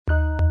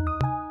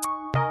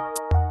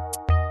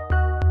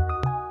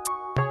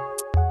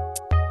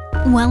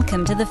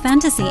Welcome to the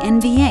Fantasy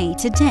NBA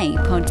Today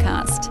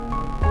podcast.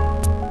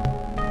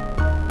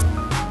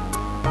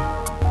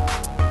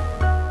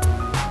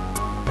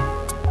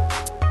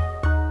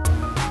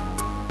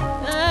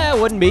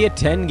 It wouldn't be a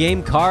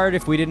 10-game card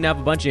if we didn't have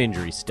a bunch of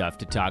injury stuff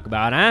to talk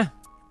about, huh?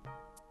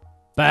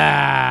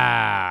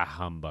 Bah,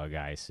 humbug,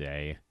 I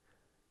say.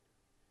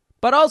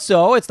 But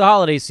also, it's the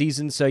holiday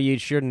season, so you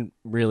shouldn't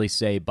really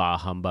say bah,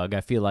 humbug.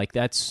 I feel like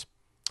that's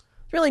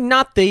really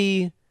not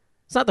the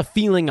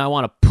feeling I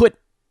want to put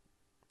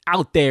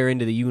out there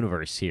into the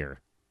universe here.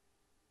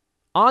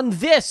 On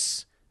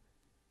this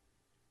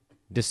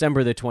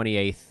December the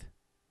 28th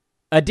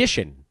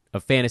edition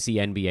of Fantasy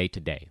NBA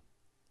Today.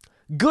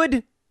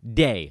 Good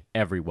day,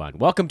 everyone.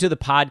 Welcome to the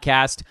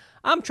podcast.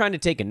 I'm trying to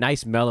take a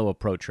nice mellow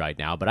approach right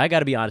now, but I got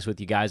to be honest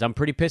with you guys. I'm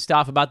pretty pissed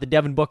off about the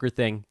Devin Booker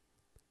thing.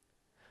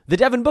 The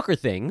Devin Booker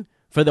thing,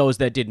 for those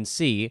that didn't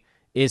see,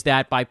 is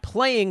that by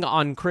playing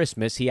on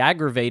Christmas, he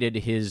aggravated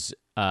his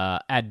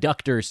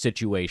adductor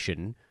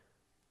situation,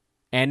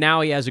 and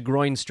now he has a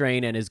groin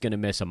strain and is going to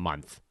miss a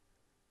month.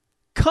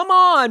 Come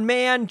on,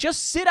 man.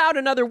 Just sit out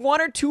another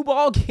 1 or 2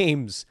 ball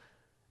games.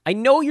 I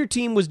know your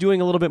team was doing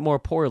a little bit more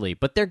poorly,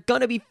 but they're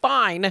going to be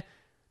fine.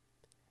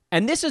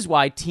 And this is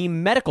why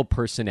team medical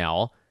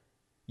personnel,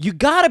 you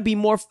got to be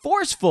more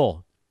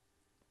forceful.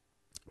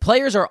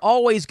 Players are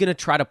always going to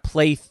try to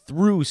play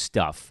through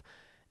stuff.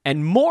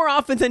 And more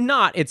often than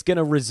not, it's going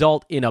to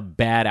result in a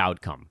bad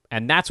outcome.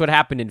 And that's what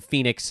happened in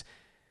Phoenix.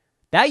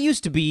 That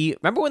used to be,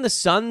 remember when the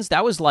Suns,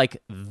 that was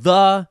like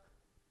the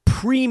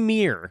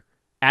premier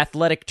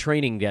athletic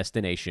training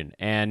destination.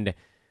 And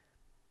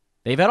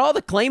they've had all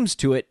the claims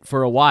to it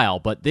for a while,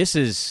 but this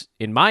is,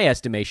 in my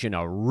estimation,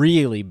 a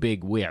really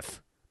big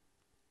whiff.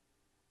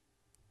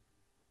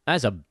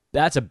 That's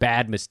a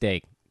bad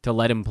mistake to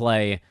let him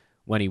play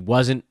when he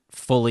wasn't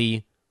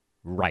fully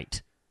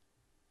right.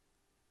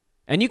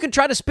 And you can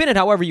try to spin it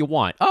however you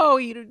want. Oh,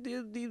 he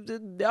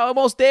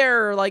almost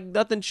there, like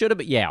nothing should have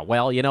been. Yeah,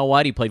 well, you know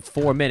what? He played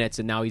 4 minutes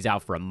and now he's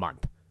out for a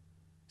month.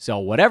 So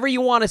whatever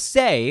you want to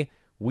say,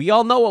 we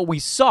all know what we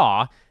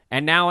saw.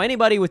 And now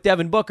anybody with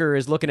Devin Booker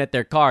is looking at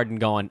their card and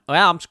going,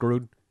 well, I'm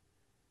screwed.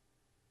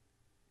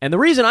 And the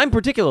reason I'm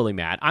particularly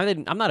mad,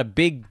 I'm not a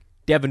big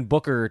Devin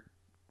Booker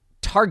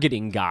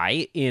targeting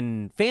guy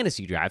in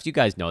fantasy drafts. You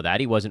guys know that.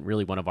 He wasn't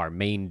really one of our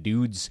main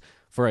dudes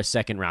for a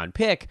second-round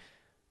pick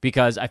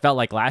because I felt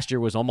like last year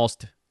was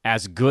almost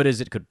as good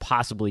as it could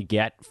possibly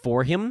get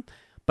for him.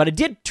 But I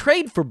did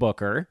trade for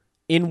Booker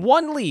in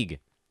one league.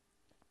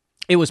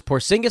 It was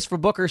Porzingis for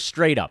Booker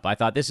straight up. I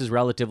thought this is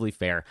relatively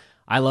fair.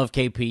 I love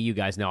KP. You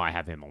guys know I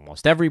have him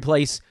almost every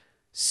place.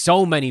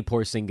 So many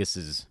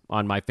Porzingises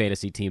on my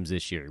fantasy teams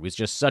this year. It was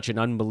just such an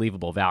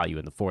unbelievable value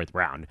in the 4th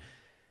round.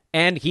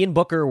 And he and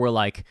Booker were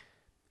like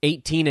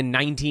 18 and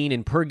 19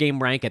 in per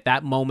game rank at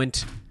that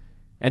moment.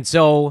 And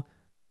so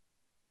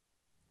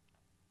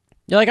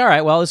you're like, all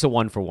right, well, it's a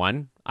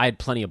 1-for-1. I had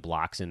plenty of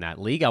blocks in that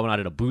league. I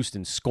wanted a boost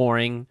in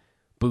scoring,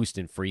 boost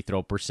in free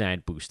throw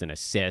percent, boost in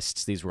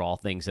assists. These were all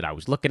things that I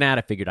was looking at.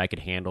 I figured I could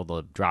handle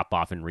the drop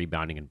off in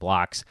rebounding and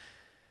blocks.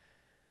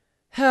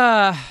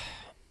 I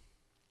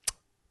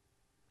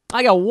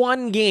got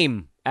one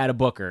game out of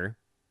Booker,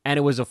 and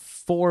it was a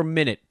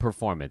 4-minute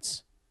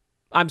performance.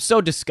 I'm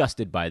so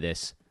disgusted by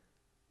this.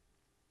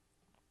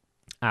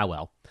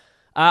 Well.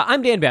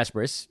 I'm Dan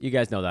Besbris. You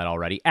guys know that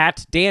already.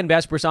 At Dan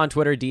Besbris on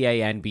Twitter,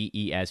 DanBesbris.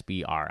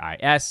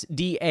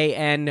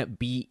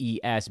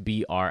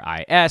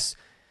 DanBesbris.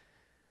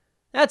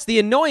 That's the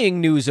annoying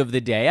news of the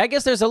day. I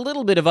guess there's a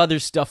little bit of other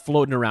stuff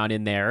floating around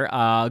in there.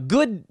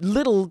 Good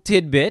little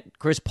tidbit.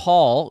 Chris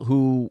Paul,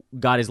 who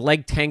got his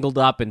leg tangled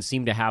up and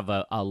seemed to have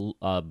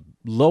a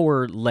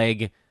lower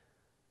leg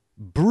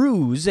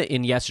bruise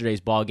in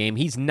yesterday's ball game.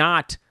 He's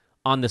not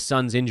on the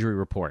Suns injury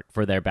report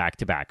for their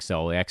back-to-back.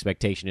 So the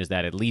expectation is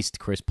that at least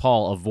Chris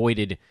Paul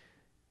avoided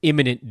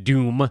imminent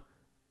doom.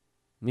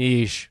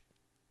 Yeesh.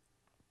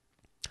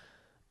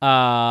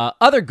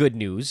 Other good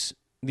news,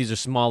 these are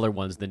smaller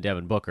ones than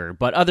Devin Booker,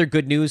 but other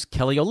good news,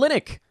 Kelly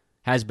Olynyk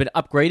has been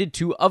upgraded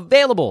to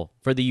available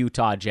for the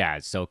Utah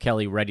Jazz. So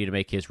Kelly ready to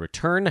make his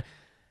return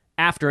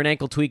after an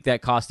ankle tweak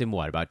that cost him,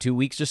 about 2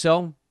 weeks or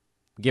so,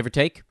 give or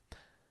take?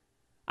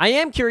 I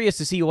am curious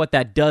to see what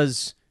that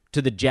does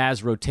to the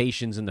Jazz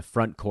rotations in the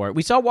front court.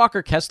 We saw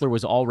Walker Kessler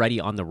was already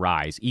on the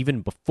rise,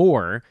 even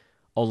before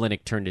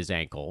Olynyk turned his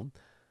ankle.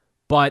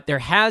 But there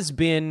has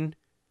been,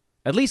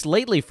 at least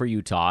lately for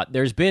Utah,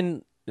 there's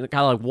been kind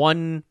of like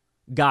one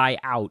guy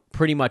out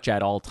pretty much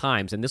at all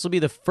times. And this will be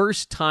the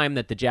first time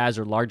that the Jazz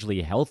are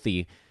largely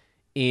healthy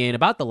in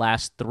about the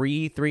last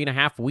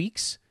 3.5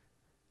 weeks.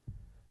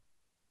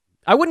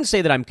 I wouldn't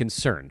say that I'm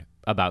concerned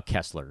about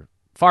Kessler.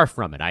 Far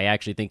from it. I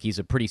actually think he's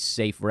a pretty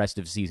safe rest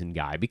of season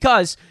guy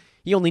because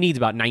he only needs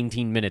about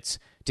 19 minutes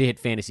to hit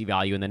fantasy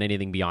value, and then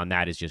anything beyond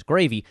that is just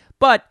gravy.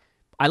 But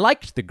I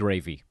liked the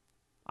gravy.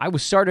 I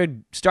was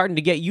starting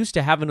to get used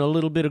to having a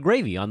little bit of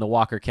gravy on the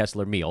Walker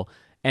Kessler meal,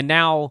 and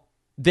now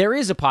there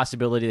is a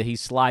possibility that he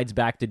slides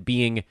back to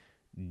being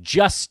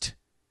just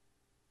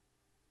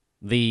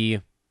the,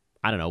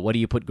 I don't know, what do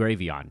you put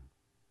gravy on?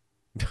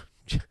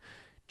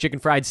 chicken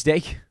fried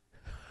steak,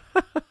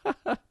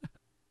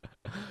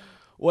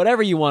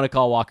 whatever you want to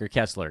call Walker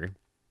Kessler,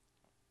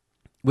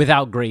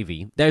 without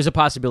gravy, there's a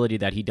possibility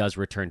that he does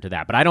return to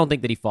that. But I don't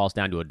think that he falls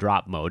down to a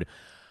drop mode.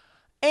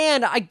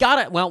 And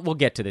we'll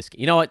get to this.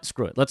 You know what?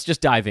 Screw it. Let's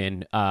just dive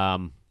in. I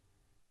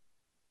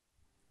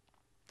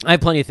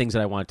have plenty of things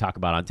that I want to talk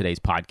about on today's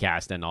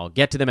podcast, and I'll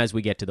get to them as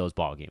we get to those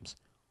ball games.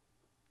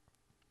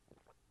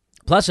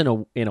 Plus, in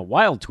a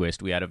wild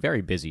twist, we had a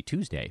very busy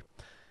Tuesday.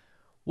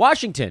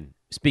 Washington,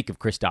 speak of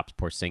Kristaps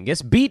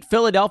Porzingis, beat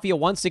Philadelphia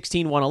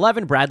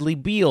 116-111. Bradley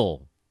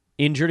Beal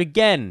injured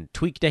again,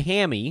 tweaked a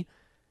hammy,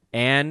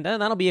 and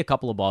that'll be a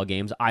couple of ball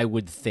games. I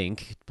would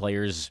think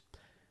players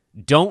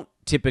don't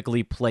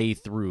typically play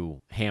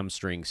through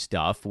hamstring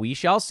stuff. We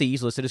shall see.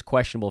 He's listed as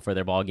questionable for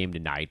their ball game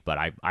tonight, but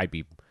I'd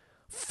be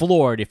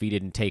floored if he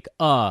didn't take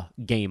a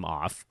game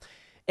off.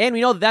 And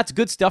we know that that's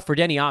good stuff for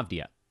Denny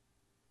Avdia.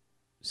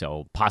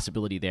 So,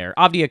 possibility there.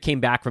 Avdia came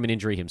back from an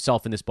injury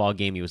himself in this ball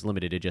game. He was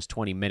limited to just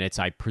 20 minutes.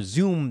 I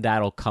presume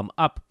that'll come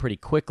up pretty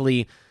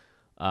quickly.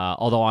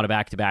 Although on a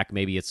back-to-back,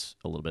 maybe it's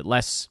a little bit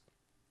less.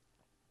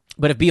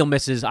 But if Beal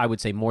misses, I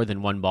would say more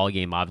than one ball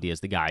game, Avdia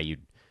is the guy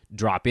you'd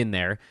drop in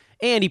there.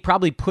 And he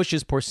probably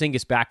pushes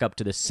Porzingis back up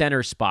to the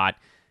center spot.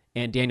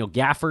 And Daniel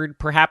Gafford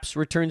perhaps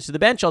returns to the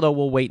bench, although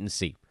we'll wait and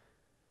see.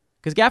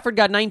 Because Gafford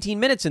got 19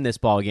 minutes in this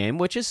ball game,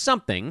 which is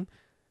something.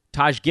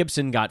 Taj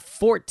Gibson got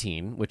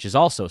 14, which is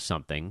also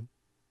something.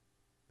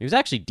 He was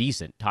actually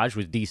decent. Taj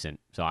was decent,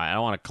 so I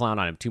don't want to clown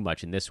on him too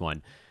much in this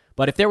one.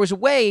 But if there was a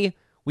way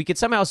we could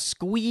somehow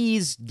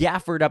squeeze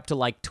Gafford up to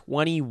like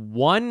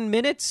 21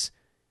 minutes,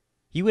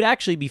 he would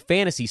actually be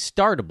fantasy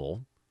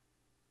startable.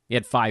 He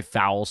had 5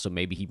 fouls, so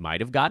maybe he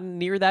might have gotten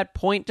near that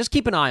point. Just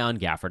keep an eye on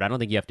Gafford. I don't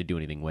think you have to do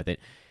anything with it.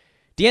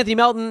 DeAnthony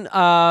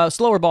Melton,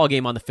 slower ball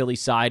game on the Philly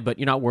side, but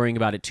you're not worrying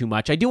about it too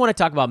much. I do want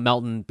to talk about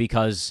Melton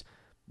because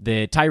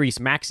the Tyrese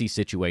Maxey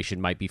situation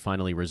might be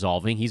finally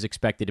resolving. He's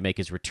expected to make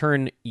his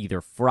return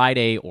either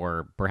Friday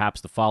or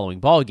perhaps the following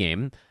ball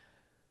game.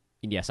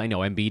 And yes, I know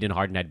Embiid and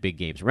Harden had big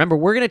games. Remember,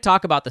 we're going to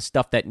talk about the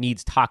stuff that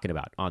needs talking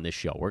about on this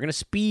show. We're going to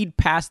speed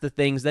past the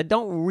things that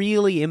don't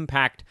really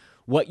impact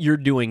what you're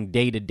doing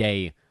day to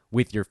day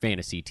with your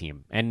fantasy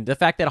team. And the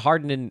fact that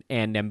Harden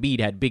and Embiid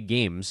had big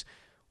games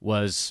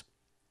was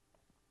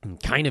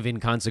kind of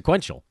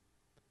inconsequential.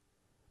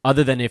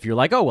 Other than if you're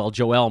like, oh, well,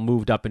 Joel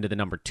moved up into the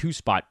number 2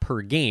 spot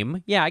per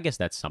game. Yeah, I guess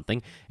that's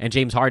something. And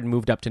James Harden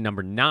moved up to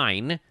number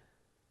 9.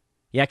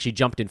 He actually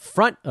jumped in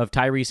front of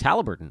Tyrese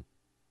Halliburton.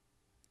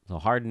 So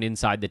Harden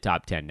inside the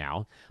top 10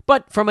 now.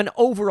 But from an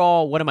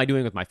overall, what am I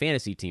doing with my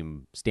fantasy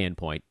team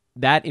standpoint,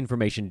 that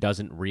information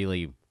doesn't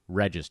really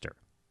register.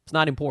 It's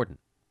not important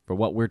for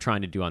what we're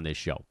trying to do on this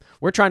show.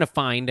 We're trying to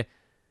find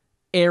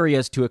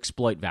areas to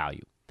exploit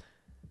value.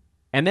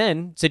 And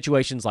then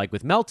situations like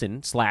with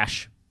Melton /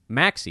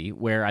 Maxey,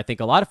 where I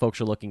think a lot of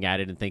folks are looking at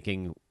it and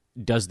thinking,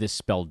 does this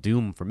spell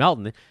doom for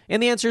Melton?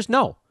 And the answer is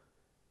no.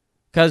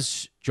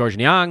 Because George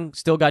Niang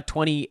still got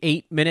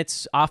 28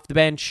 minutes off the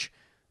bench.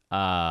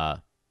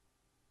 Matisse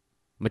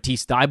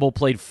Thybulle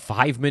played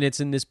 5 minutes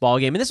in this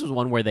ballgame. And this was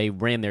one where they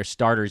ran their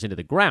starters into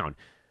the ground.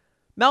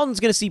 Melton's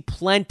going to see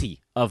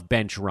plenty of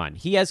bench run.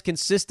 He has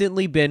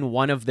consistently been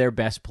one of their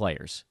best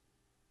players.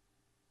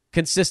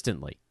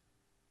 Consistently.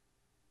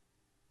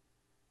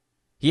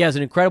 He has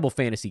an incredible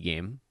fantasy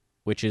game,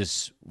 which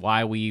is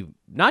why we,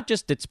 not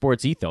just at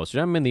Sports Ethos,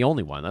 I'm the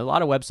only one. There are a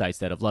lot of websites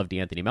that have loved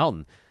Anthony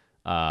Melton.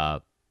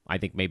 I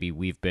think maybe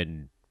we've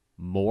been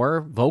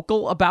more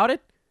vocal about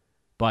it,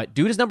 but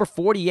dude is number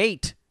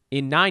 48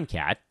 in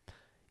 9-cat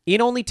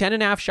in only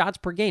 10.5 shots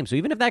per game. So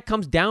even if that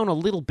comes down a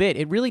little bit,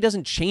 it really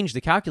doesn't change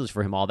the calculus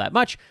for him all that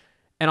much.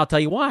 And I'll tell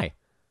you why.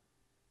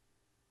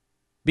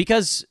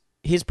 Because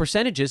his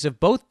percentages have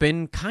both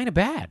been kind of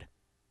bad.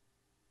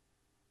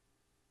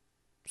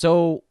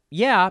 So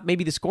yeah,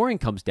 maybe the scoring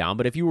comes down,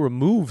 but if you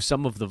remove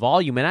some of the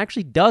volume, it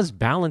actually does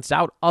balance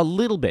out a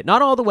little bit.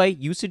 Not all the way.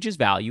 Usage is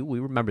value. We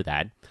remember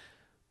that.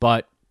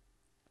 But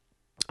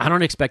I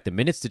don't expect the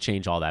minutes to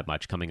change all that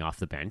much coming off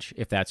the bench,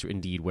 if that's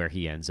indeed where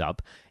he ends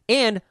up.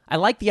 And I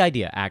like the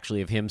idea,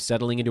 actually, of him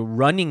settling into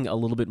running a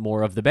little bit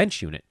more of the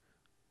bench unit.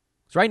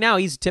 So right now,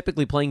 he's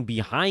typically playing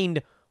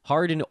behind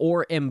Harden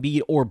or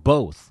Embiid or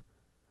both.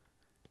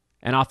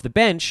 And off the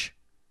bench,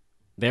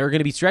 there are going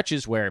to be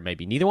stretches where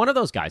maybe neither one of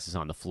those guys is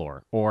on the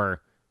floor.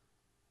 Or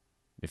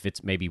if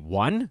it's maybe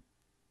one,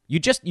 you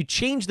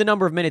change the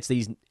number of minutes that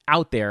he's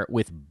out there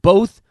with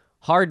both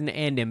Harden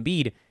and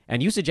Embiid,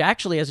 and usage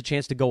actually has a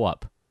chance to go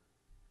up.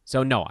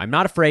 So no, I'm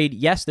not afraid.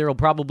 Yes, there will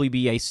probably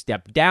be a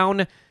step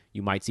down.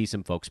 You might see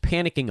some folks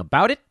panicking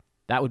about it.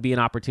 That would be an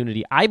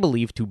opportunity, I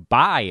believe, to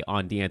buy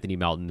on DeAnthony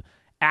Melton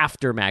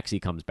after Maxey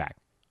comes back.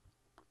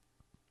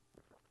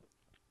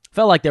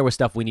 Felt like there was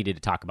stuff we needed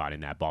to talk about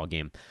in that ball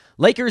game.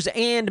 Lakers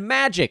and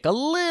Magic. A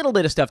little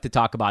bit of stuff to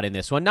talk about in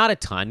this one. Not a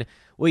ton.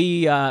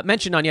 We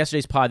mentioned on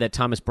yesterday's pod that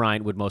Thomas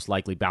Bryant would most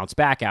likely bounce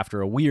back after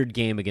a weird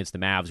game against the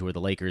Mavs where the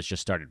Lakers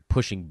just started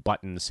pushing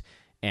buttons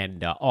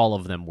and all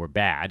of them were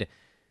bad.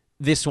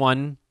 This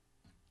one,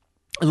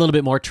 a little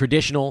bit more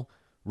traditional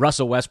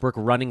Russell Westbrook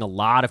running a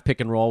lot of pick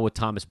and roll with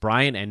Thomas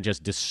Bryant and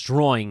just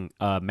destroying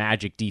a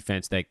Magic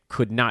defense that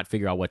could not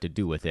figure out what to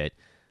do with it.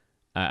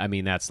 I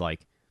mean, that's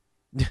like,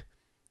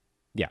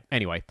 yeah.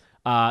 Anyway,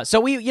 so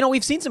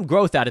we've seen some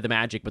growth out of the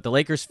Magic, but the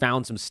Lakers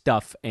found some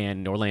stuff,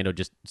 and Orlando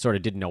just sort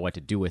of didn't know what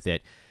to do with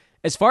it.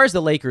 As far as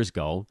the Lakers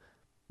go,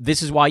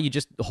 this is why you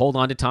just hold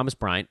on to Thomas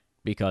Bryant,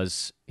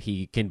 because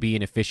he can be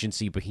an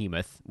efficiency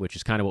behemoth, which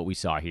is kind of what we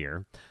saw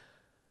here.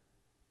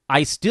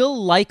 I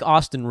still like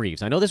Austin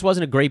Reeves. I know this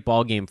wasn't a great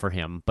ball game for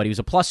him, but he was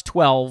a plus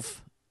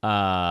 12,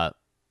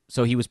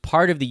 so he was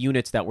part of the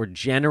units that were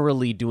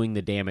generally doing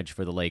the damage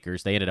for the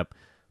Lakers. They ended up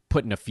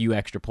putting a few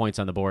extra points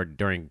on the board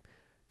during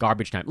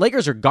garbage time.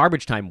 Lakers are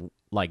garbage time,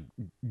 like,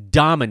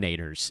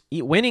 dominators,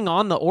 winning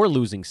on the or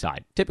losing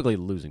side, typically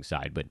the losing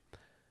side, but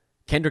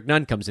Kendrick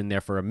Nunn comes in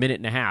there for a minute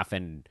and a half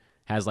and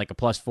has like a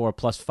 +4,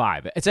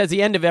 +5. It's at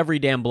the end of every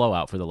damn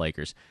blowout for the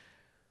Lakers.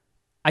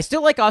 I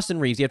still like Austin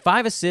Reeves. He had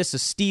 5 assists, a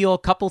steal,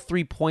 couple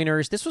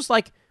 3-pointers. This was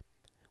like,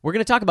 we're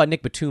going to talk about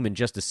Nick Batum in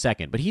just a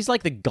second, but he's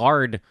like the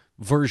guard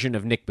version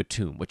of Nick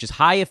Batum, which is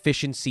high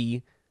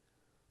efficiency.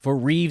 For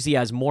Reeves, he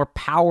has more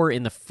power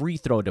in the free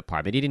throw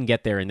department. He didn't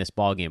get there in this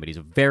ballgame, but he's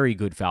a very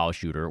good foul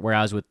shooter.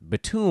 Whereas with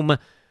Batum,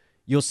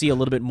 you'll see a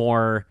little bit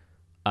more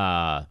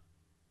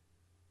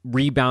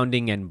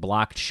rebounding and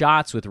blocked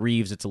shots. With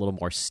Reeves, it's a little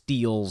more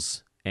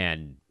steals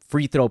and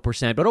free throw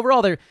percent. But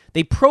overall,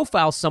 they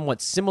profile somewhat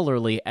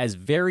similarly as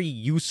very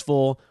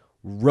useful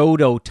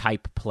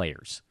roto-type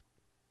players.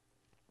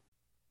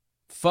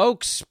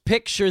 Folks,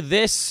 picture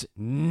this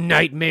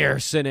nightmare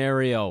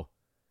scenario.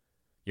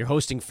 You're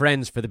hosting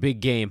friends for the big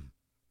game.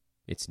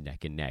 It's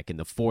neck and neck in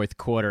the fourth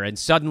quarter, and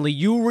suddenly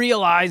you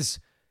realize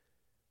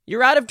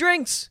you're out of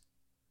drinks.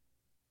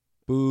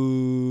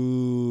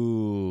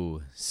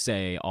 Boo,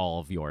 say all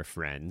of your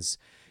friends.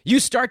 You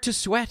start to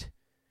sweat.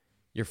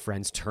 Your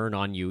friends turn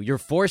on you. You're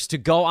forced to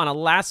go on a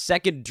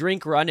last-second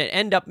drink run and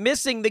end up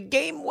missing the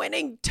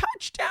game-winning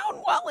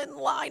touchdown while in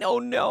line. Oh,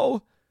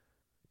 no.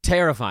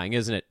 Terrifying,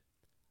 isn't it?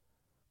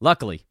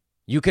 Luckily,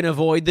 you can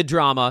avoid the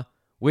drama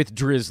with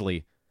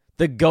Drizzly,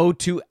 the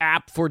go-to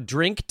app for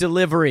drink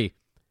delivery.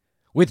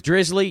 With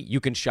Drizzly, you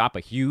can shop a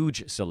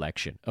huge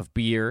selection of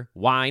beer,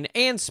 wine,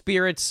 and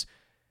spirits,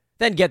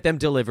 then get them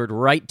delivered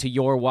right to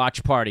your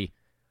watch party.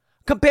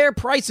 Compare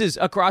prices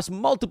across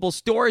multiple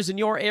stores in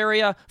your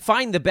area,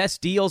 find the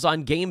best deals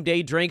on game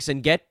day drinks,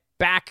 and get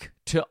back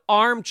to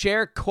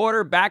armchair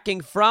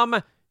quarterbacking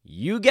from,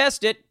 you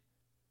guessed it,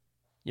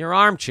 your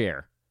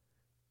armchair.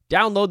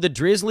 Download the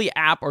Drizzly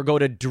app or go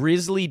to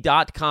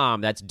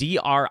drizzly.com. That's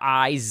DRIZLY.com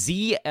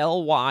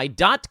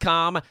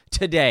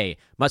today.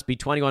 Must be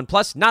 21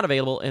 plus, not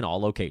available in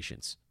all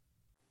locations.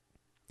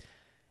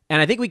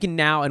 And I think we can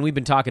now, and we've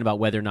been talking about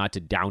whether or not to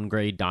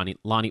downgrade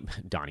Lonnie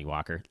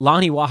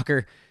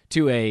Walker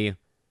to a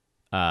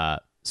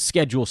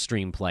schedule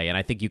stream play, and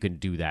I think you can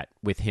do that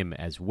with him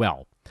as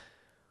well.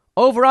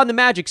 Over on the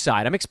Magic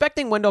side, I'm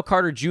expecting Wendell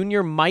Carter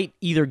Jr. might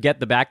either get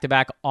the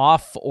back-to-back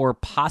off or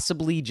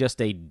possibly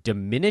just a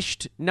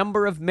diminished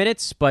number of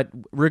minutes, but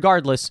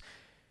regardless,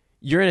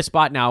 you're in a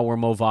spot now where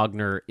Mo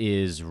Wagner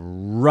is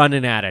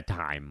running out of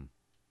time.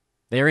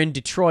 They're in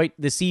Detroit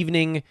this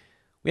evening.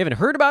 We haven't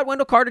heard about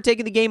Wendell Carter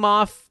taking the game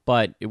off,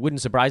 but it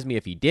wouldn't surprise me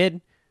if he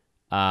did.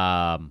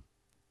 We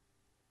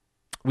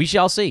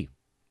shall see.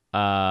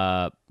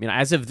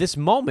 As of this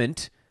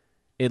moment,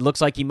 it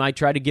looks like he might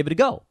try to give it a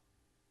go.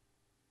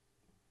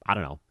 I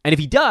don't know. And if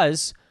he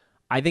does,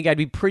 I think I'd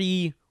be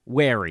pretty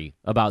wary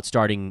about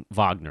starting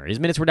Wagner. His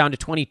minutes were down to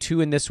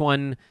 22 in this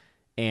one,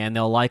 and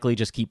they'll likely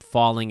just keep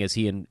falling as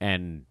he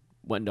and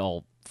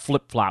Wendell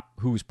flip-flop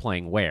who's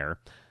playing where.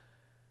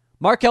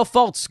 Markelle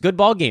Fultz, good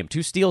ball game.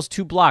 2 steals,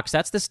 2 blocks.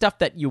 That's the stuff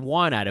that you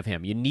want out of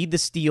him. You need the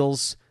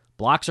steals.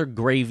 Blocks are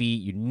gravy.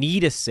 You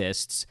need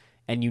assists.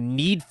 And you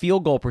need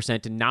field goal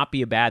percent to not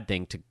be a bad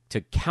thing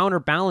to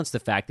counterbalance the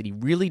fact that he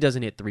really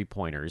doesn't hit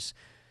 3-pointers.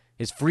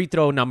 His free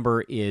throw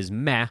number is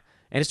meh,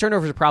 and his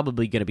turnovers are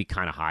probably going to be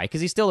kind of high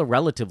because he's still a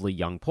relatively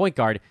young point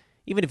guard.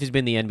 Even if he's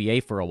been in the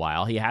NBA for a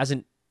while, he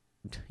hasn't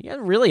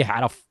really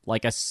had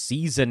a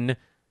season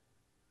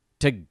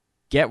to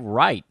get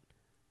right.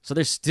 So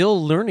there's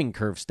still learning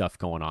curve stuff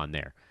going on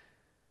there.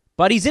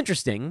 But he's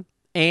interesting,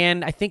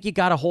 and I think you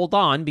got to hold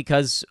on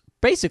because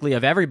basically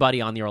of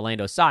everybody on the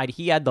Orlando side,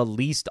 he had the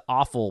least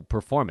awful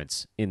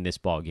performance in this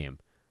ball game.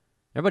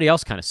 Everybody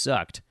else kind of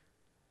sucked.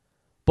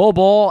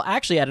 Bol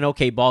actually had an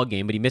okay ball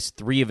game, but he missed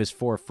 3 of his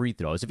 4 free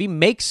throws. If he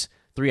makes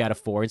 3 out of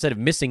 4 instead of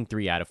missing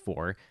 3 out of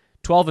 4,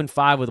 12 and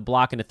 5 with a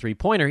block and a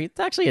 3-pointer, it's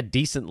actually a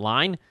decent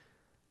line.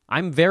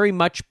 I'm very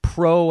much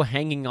pro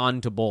hanging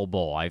on to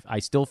Bol. I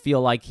still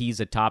feel like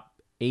he's a top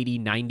 80,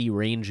 90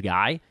 range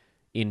guy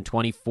in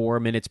 24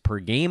 minutes per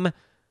game.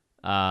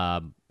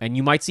 And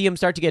you might see him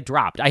start to get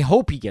dropped. I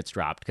hope he gets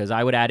dropped because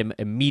I would add him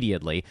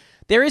immediately.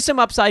 There is some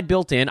upside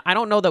built in. I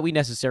don't know that we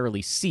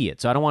necessarily see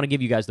it, so I don't want to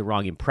give you guys the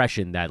wrong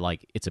impression that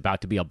it's about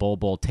to be a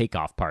Bol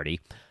takeoff party.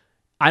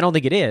 I don't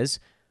think it is.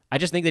 I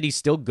just think that he's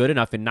still good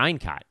enough in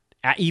 9-cat,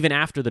 even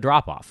after the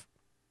drop-off.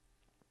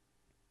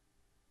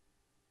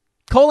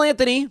 Cole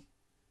Anthony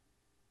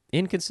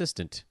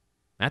Inconsistent.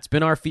 That's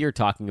been our fear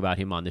talking about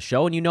him on the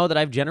show, and you know that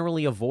I've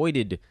generally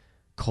avoided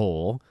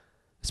Cole,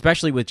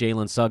 especially with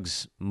Jalen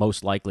Suggs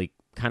most likely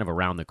kind of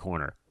around the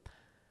corner.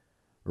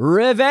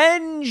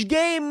 Revenge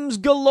games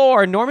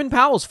galore. Norman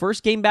Powell's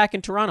first game back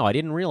in Toronto. I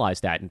didn't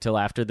realize that until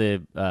after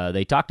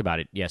they talked about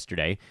it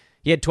yesterday.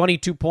 He had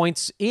 22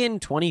 points in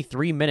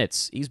 23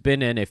 minutes. He's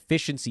been an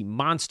efficiency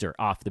monster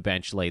off the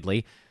bench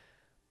lately.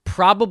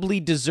 Probably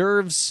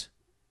deserves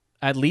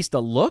at least a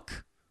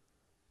look.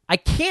 I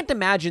can't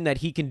imagine that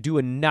he can do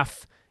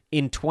enough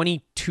in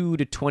 22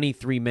 to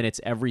 23 minutes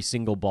every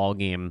single ball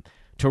game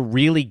to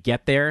really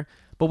get there.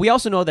 But we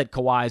also know that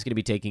Kawhi is going to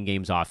be taking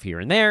games off here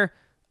and there.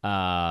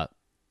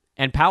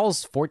 And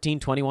Powell's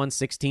 14, 21,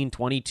 16,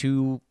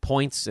 22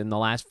 points in the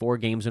last 4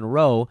 games in a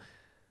row.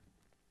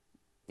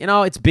 You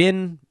know,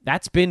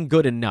 that's been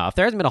good enough.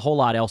 There hasn't been a whole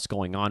lot else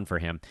going on for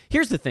him.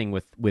 Here's the thing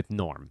with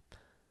Norm.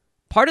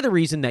 Part of the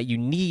reason that you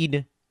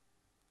need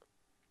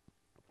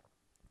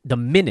the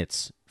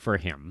minutes for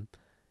him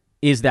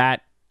is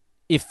that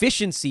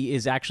efficiency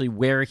is actually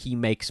where he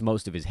makes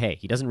most of his hay.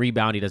 He doesn't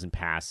rebound. He doesn't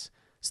pass.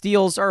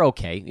 Steals are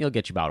okay. He'll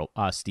get you about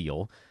a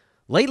steal.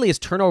 Lately, his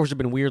turnovers have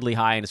been weirdly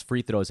high and his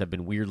free throws have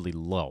been weirdly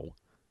low.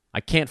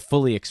 I can't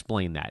fully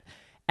explain that.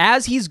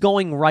 As he's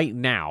going right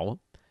now,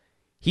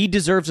 he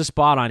deserves a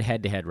spot on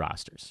head-to-head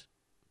rosters.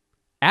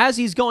 As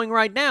he's going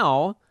right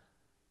now,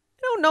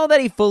 I don't know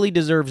that he fully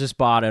deserves a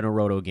spot on a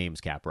Roto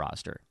Games Cap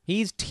roster.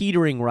 He's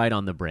teetering right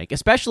on the brink,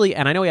 especially,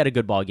 and I know he had a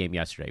good ball game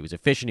yesterday. He was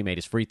efficient. He made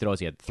his free throws.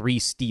 He had 3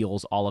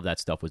 steals. All of that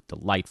stuff was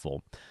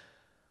delightful.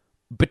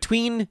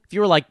 Between, if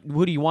you were like,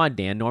 who do you want,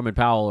 Dan, Norman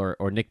Powell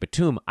or Nick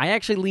Batum, I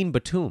actually lean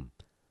Batum.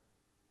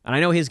 And I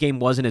know his game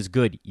wasn't as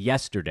good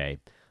yesterday,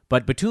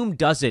 but Batum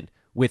does it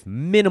with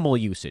minimal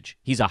usage.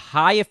 He's a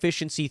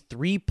high-efficiency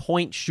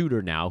 3-point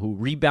shooter now who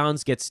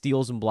rebounds, gets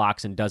steals and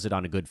blocks, and does it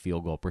on a good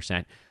field goal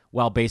percent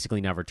while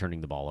basically never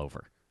turning the ball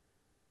over.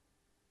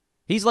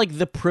 He's like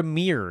the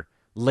premier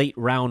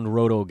late-round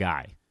roto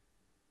guy.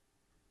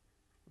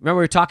 Remember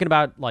we were talking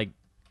about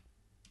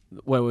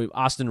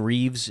Austin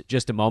Reeves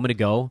just a moment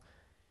ago?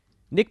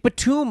 Nick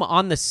Batum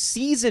on the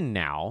season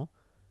now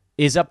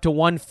is up to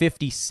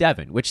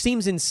 157, which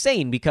seems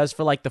insane because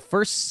for the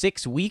first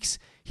 6 weeks,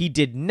 he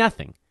did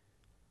nothing.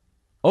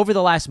 Over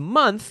the last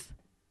month,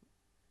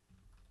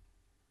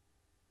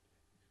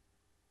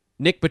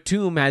 Nick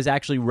Batum has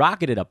actually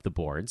rocketed up the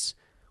boards,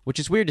 which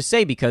is weird to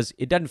say because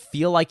it doesn't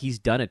feel like he's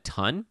done a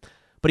ton,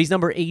 but he's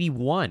number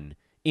 81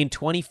 in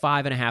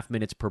 25 and a half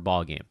minutes per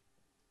ball game.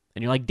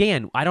 And you're like,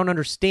 Dan, I don't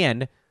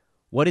understand.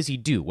 What does he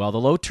do? Well,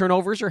 the low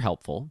turnovers are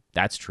helpful.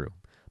 That's true.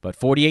 But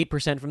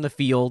 48% from the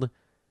field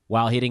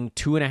while hitting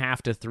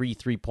 2.5 to 3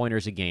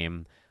 3-pointers a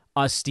game,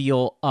 a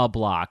steal, a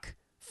block,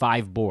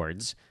 5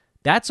 boards.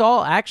 That's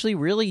all actually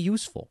really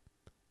useful.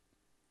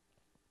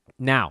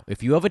 Now,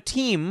 if you have a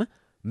team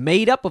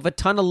made up of a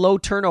ton of low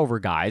turnover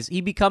guys,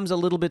 he becomes a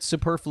little bit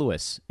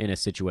superfluous in a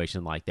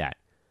situation like that.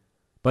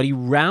 But he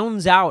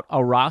rounds out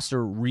a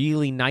roster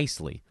really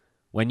nicely.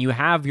 When you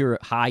have your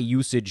high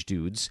usage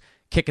dudes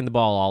kicking the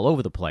ball all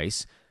over the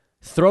place,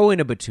 throw in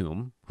a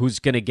Batum who's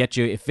going to get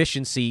you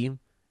efficiency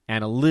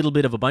and a little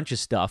bit of a bunch of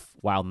stuff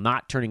while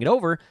not turning it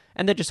over,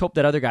 and then just hope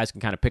that other guys can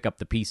kind of pick up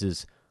the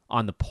pieces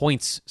on the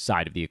points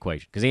side of the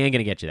equation, because he ain't going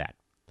to get you that.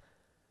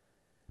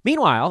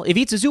 Meanwhile,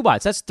 Ivica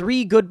Zubac, that's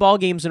 3 good ball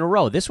games in a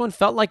row. This one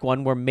felt like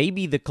one where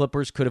maybe the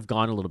Clippers could have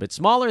gone a little bit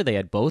smaller. They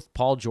had both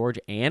Paul George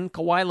and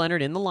Kawhi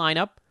Leonard in the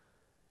lineup,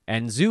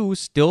 and Zoo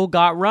still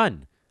got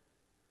run.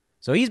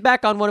 So he's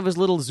back on one of his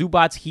little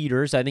Zubac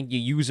heaters. I think you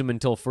use him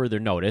until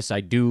further notice.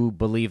 I do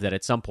believe that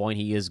at some point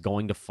he is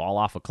going to fall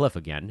off a cliff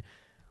again.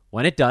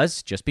 When it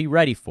does, just be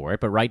ready for it.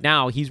 But right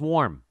now, he's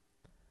warm.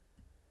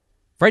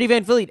 Freddie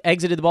VanVleet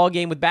exited the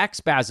ballgame with back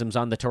spasms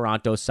on the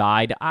Toronto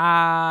side.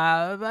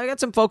 I got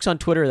some folks on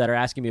Twitter that are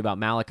asking me about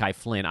Malachi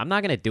Flynn. I'm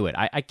not going to do it.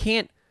 I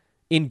can't,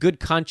 in good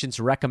conscience,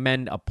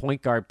 recommend a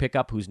point guard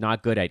pickup who's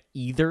not good at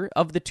either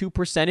of the 2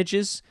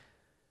 percentages.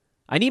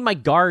 I need my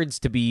guards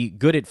to be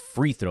good at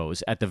free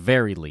throws at the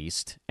very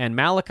least, and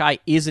Malachi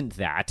isn't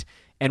that.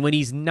 And when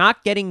he's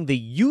not getting the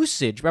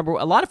usage, remember,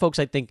 a lot of folks,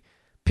 I think,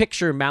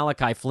 picture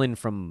Malachi Flynn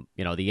from,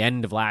 the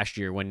end of last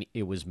year when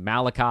it was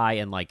Malachi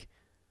and,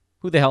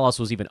 who the hell else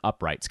was even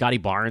upright? Scotty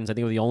Barnes, I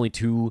think, were the only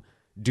 2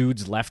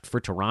 dudes left for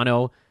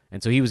Toronto,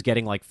 and so he was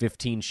getting,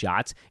 15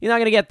 shots. You're not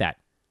going to get that.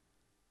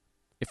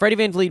 If Freddie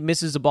VanVleet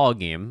misses a ball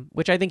game,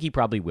 which I think he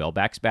probably will,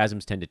 back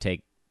spasms tend to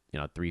take,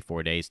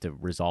 3-4 days to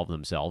resolve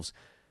themselves,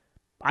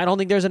 I don't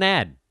think there's an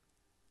ad.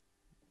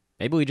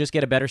 Maybe we just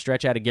get a better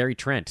stretch out of Gary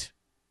Trent.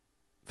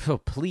 Oh,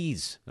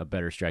 please, a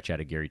better stretch out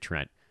of Gary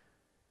Trent.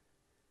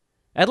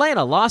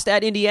 Atlanta lost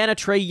at Indiana.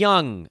 Trae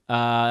Young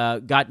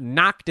got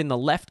knocked in the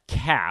left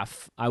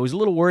calf. I was a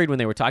little worried when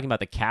they were talking about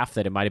the calf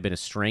that it might have been a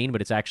strain,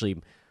 but it's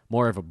actually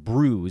more of a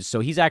bruise. So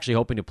he's actually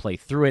hoping to play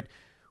through it.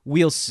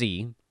 We'll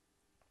see.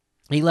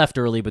 He left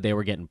early, but they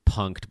were getting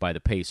punked by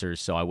the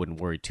Pacers, so I wouldn't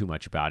worry too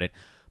much about it.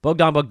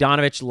 Bogdan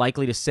Bogdanovic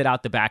likely to sit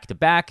out the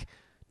back-to-back.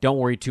 Don't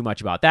worry too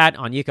much about that.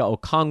 Onyeka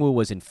Okongwu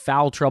was in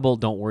foul trouble.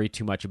 Don't worry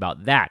too much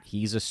about that.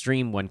 He's a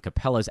stream when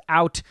Capella's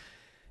out.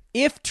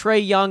 if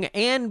Trae Young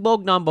and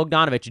Bogdan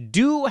Bogdanovic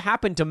do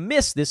happen to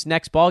miss this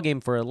next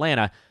ballgame for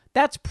Atlanta,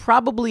 that's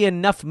probably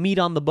enough meat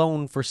on the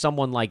bone for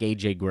someone like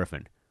AJ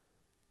Griffin,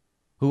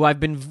 who I've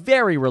been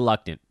very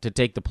reluctant to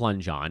take the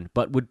plunge on,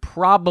 but would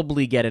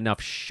probably get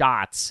enough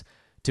shots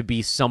to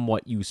be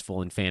somewhat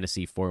useful in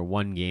fantasy for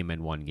one game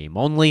and one game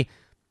only.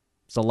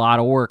 It's a lot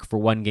of work for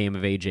one game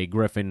of AJ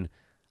Griffin.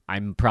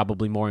 I'm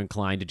probably more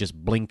inclined to just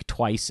blink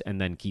twice and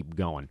then keep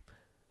going.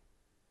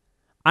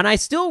 And I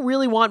still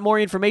really want more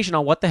information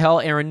on what the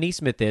hell Aaron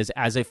Nesmith is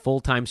as a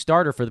full-time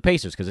starter for the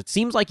Pacers, because it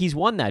seems like he's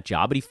won that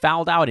job, but he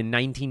fouled out in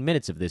 19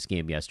 minutes of this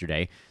game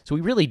yesterday. So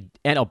he really,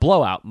 and a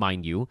blowout,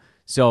 mind you.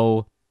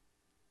 So,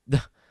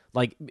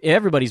 like,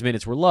 everybody's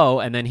minutes were low,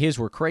 and then his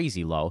were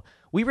crazy low.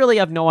 We really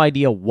have no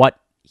idea what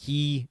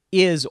he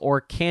is or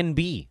can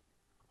be.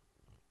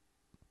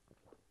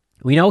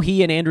 We know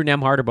he and Andrew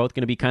Nembhard are both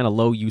going to be kind of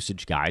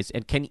low-usage guys,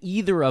 and can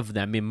either of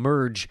them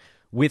emerge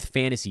with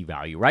fantasy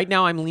value? Right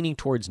now, I'm leaning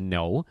towards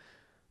no,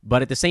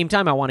 but at the same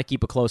time, I want to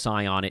keep a close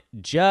eye on it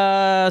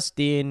just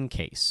in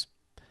case.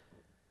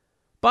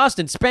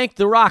 Boston spanked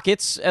the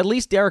Rockets. At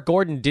least Derek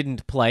Gordon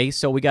didn't play,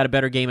 so we got a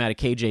better game out of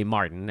KJ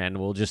Martin, and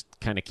we'll just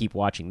kind of keep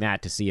watching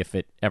that to see if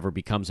it ever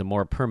becomes a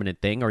more permanent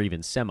thing or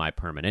even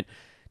semi-permanent.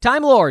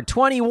 Time Lord,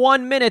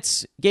 21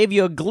 minutes, gave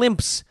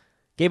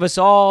us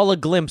all a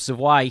glimpse of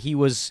why he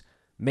was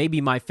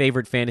maybe my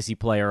favorite fantasy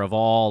player of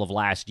all of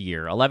last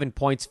year. 11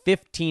 points,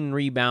 15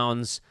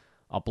 rebounds,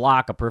 a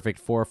block, a perfect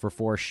 4 for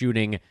 4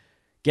 shooting.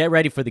 Get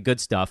ready for the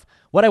good stuff.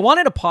 What I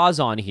wanted to pause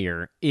on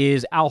here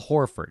is Al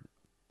Horford,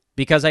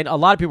 because a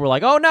lot of people were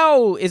like, oh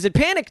no, is it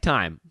panic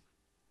time?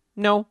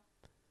 No,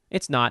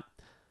 it's not.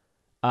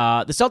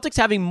 The Celtics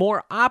having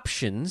more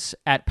options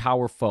at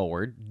power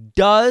forward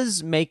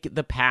does make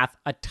the path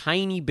a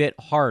tiny bit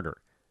harder.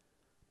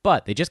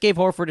 But they just gave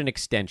Horford an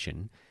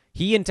extension.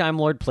 He and Time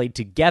Lord played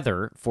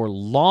together for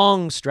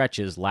long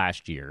stretches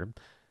last year,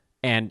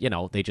 and,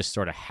 they just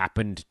sort of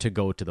happened to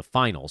go to the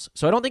finals.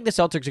 So I don't think the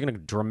Celtics are going to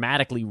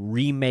dramatically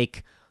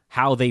remake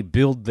how they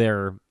build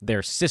their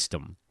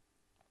system.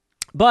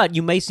 But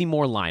you may see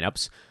more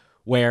lineups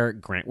where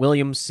Grant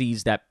Williams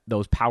sees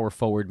those power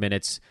forward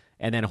minutes,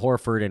 and then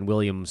Horford and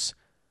Williams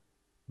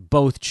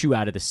both chew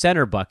out of the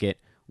center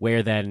bucket,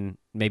 where then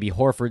maybe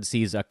Horford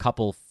sees a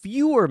couple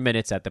fewer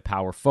minutes at the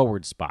power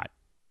forward spot.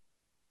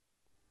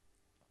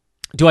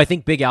 Do I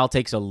think Big Al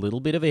takes a little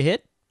bit of a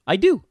hit? I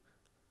do.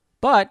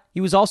 But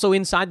he was also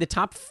inside the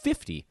top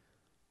 50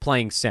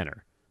 playing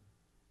center,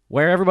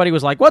 where everybody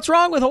was like, what's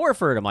wrong with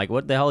Horford? I'm like,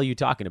 what the hell are you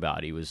talking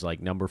about? He was like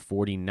number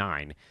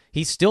 49.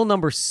 He's still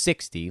number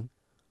 60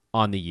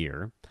 on the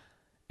year,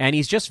 and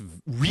he's just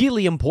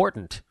really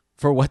important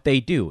for what they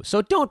do.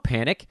 So don't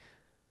panic.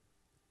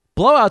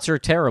 Blowouts are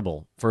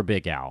terrible for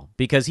Big Al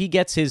because he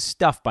gets his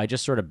stuff by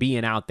just sort of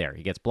being out there.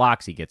 He gets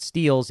blocks, he gets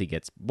steals, he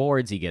gets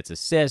boards, he gets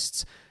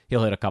assists.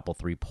 He'll hit a couple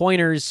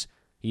three-pointers.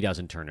 He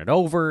doesn't turn it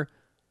over.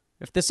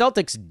 If the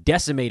Celtics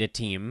decimate a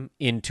team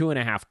in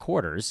 2.5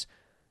 quarters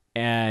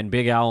and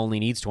Big Al only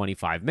needs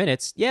 25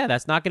 minutes, yeah,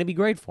 that's not going to be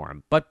great for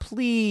him. But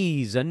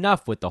please,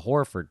 enough with the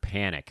Horford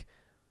panic.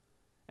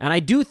 And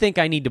I do think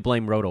I need to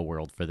blame Roto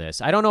World for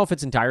this. I don't know if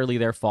it's entirely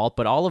their fault,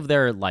 but all of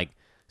their,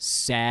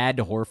 sad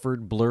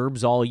Horford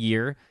blurbs all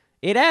year,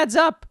 it adds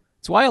up.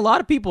 It's why a lot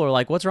of people are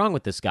like, what's wrong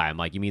with this guy? I'm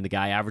like, you mean the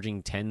guy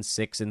averaging 10,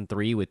 6, and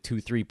 3 with 2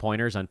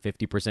 3-pointers on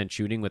 50%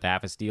 shooting with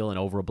half a steal and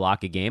over a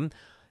block a game?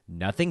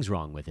 Nothing's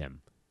wrong with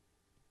him.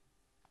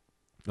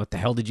 What the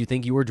hell did you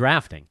think you were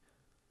drafting?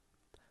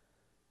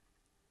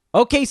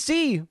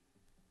 OKC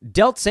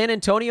dealt San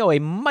Antonio a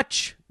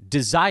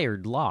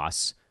much-desired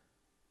loss.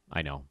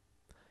 I know.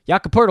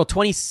 Jakob Poeltl,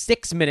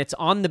 26 minutes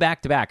on the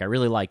back-to-back. I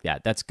really like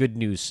that. That's good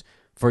news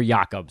for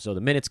Jakob. So the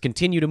minutes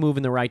continue to move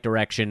in the right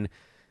direction.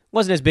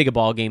 Wasn't as big a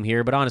ball game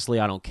here, but honestly,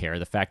 I don't care.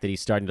 The fact that he's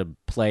starting to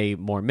play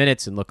more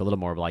minutes and look a little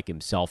more like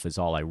himself is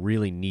all I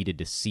really needed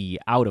to see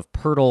out of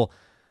Poeltl,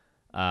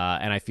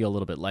 and I feel a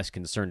little bit less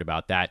concerned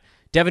about that.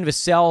 Devin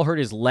Vassell hurt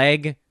his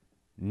leg,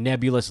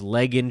 nebulous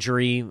leg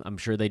injury. I'm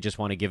sure they just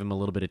want to give him a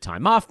little bit of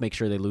time off, make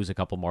sure they lose a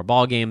couple more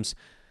ball games.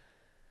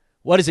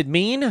 What does it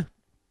mean?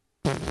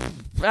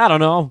 I don't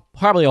know.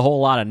 Probably a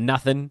whole lot of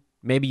nothing.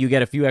 Maybe you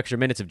get a few extra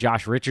minutes of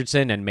Josh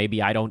Richardson, and maybe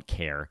I don't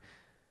care.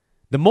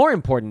 The more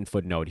important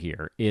footnote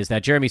here is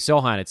that Jeremy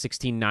Sohan at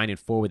 16, 9, and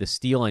 4 with a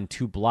steal and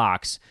 2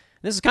 blocks.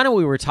 This is kind of what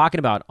we were talking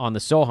about on the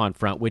Sohan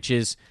front, which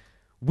is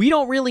we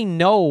don't really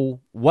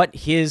know what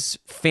his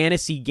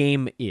fantasy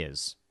game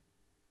is.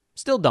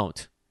 Still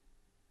don't.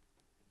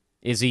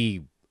 Is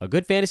he a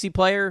good fantasy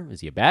player?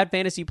 Is he a bad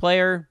fantasy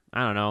player?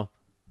 I don't know.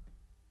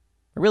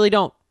 I really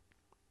don't.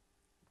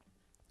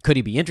 Could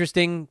he be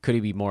interesting? Could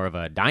he be more of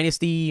a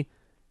dynasty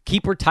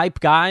keeper type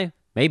guy?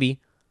 Maybe.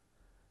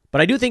 But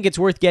I do think it's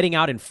worth getting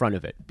out in front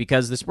of it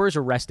because the Spurs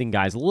are resting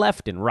guys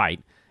left and right,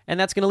 and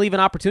that's going to leave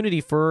an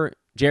opportunity for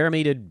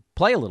Jeremy to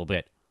play a little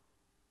bit.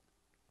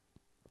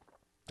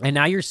 And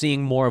now you're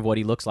seeing more of what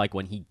he looks like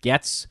when he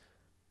gets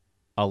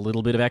a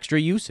little bit of extra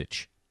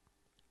usage.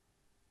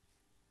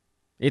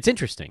 It's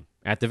interesting,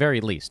 at the very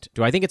least.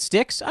 Do I think it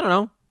sticks? I don't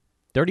know.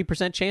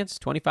 30% chance?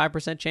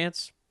 25%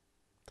 chance?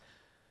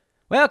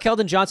 Well,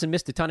 Keldon Johnson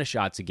missed a ton of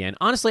shots again.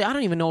 Honestly, I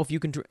don't even know if you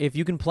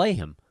can play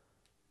him.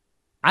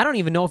 I don't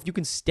even know if you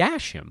can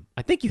stash him.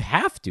 I think you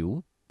have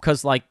to,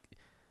 because,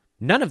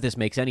 none of this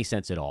makes any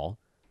sense at all.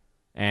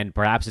 And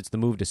perhaps it's the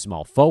move to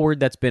small forward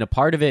that's been a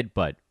part of it,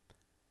 but,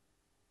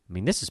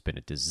 this has been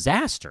a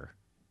disaster.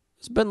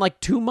 It's been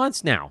 2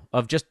 months now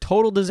of just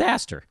total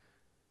disaster.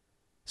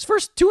 This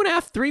first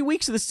 2.5, 3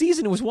 weeks of the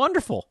season, it was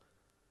wonderful.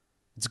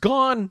 It's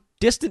gone.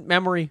 Distant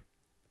memory.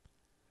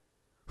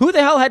 Who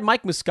the hell had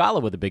Mike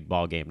Muscala with a big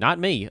ball game? Not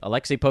me.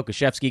 Alexei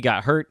Pokusevsky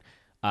got hurt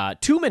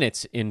 2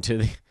 minutes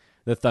into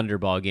the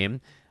Thunderball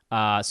game.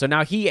 So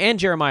now he and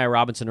Jeremiah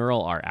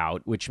Robinson-Earl are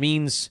out, which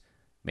means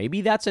maybe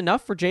that's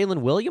enough for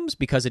Jalen Williams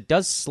because it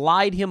does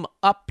slide him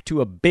up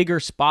to a bigger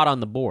spot on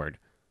the board.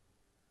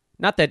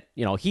 Not that,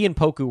 he and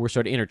Poku were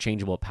sort of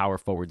interchangeable power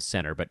forward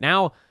center, but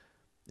now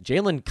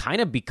Jalen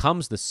kind of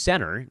becomes the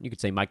center. You could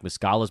say Mike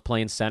Muscala's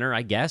playing center,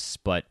 I guess,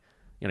 but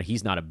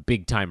he's not a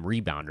big-time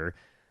rebounder.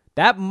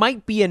 That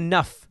might be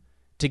enough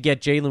to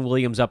get Jalen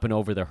Williams up and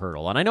over the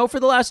hurdle. And I know for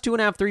the last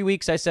 2.5, 3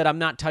 weeks, I said I'm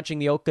not touching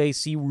the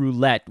OKC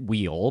roulette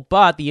wheel,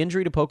 but the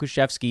injury to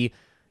Pokusevsky,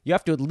 you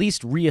have to at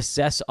least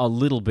reassess a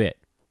little bit.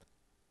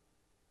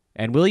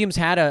 And Williams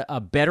had a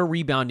better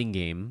rebounding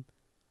game,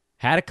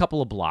 had a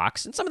couple of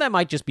blocks, and some of that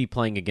might just be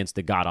playing against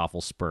the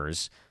god-awful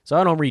Spurs. So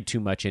I don't read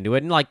too much into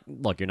it. And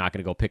look, you're not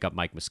going to go pick up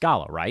Mike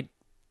Muscala, right?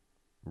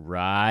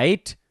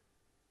 Right?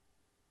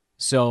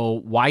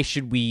 So why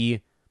should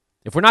we...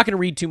 If we're not going to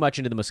read too much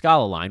into the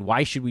Muscala line,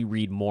 why should we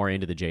read more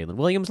into the Jalen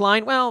Williams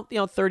line? Well,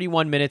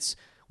 31 minutes,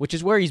 which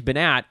is where he's been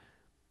at,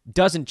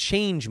 doesn't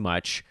change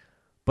much,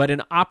 but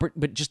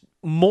just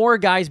more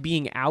guys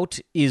being out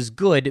is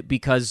good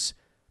because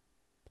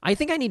I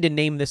think I need to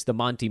name this the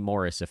Monty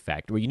Morris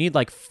effect, where you need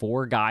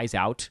 4 guys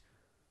out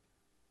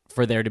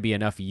for there to be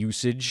enough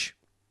usage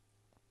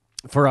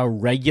for a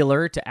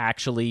regular to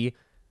actually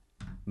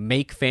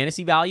make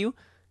fantasy value,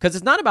 because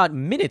it's not about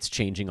minutes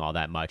changing all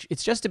that much.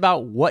 It's just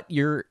about what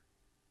you're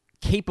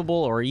capable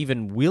or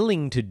even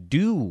willing to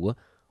do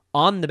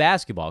on the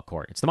basketball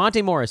court. It's the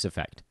Monte Morris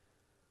effect.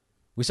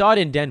 We saw it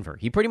in Denver.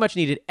 He pretty much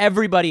needed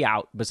everybody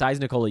out besides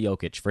Nikola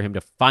Jokic for him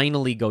to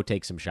finally go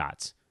take some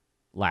shots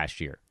last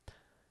year.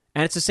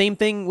 And it's the same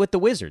thing with the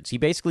Wizards. He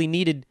basically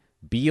needed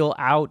Beal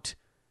out.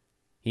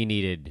 He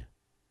needed...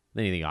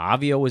 I think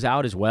Avio was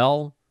out as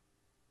well.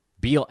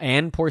 Beal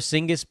and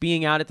Porzingis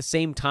being out at the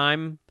same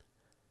time.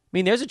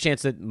 There's a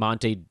chance that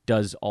Monte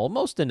does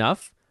almost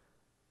enough.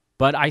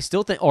 But I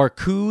still think, or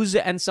Kuz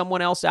and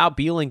someone else out,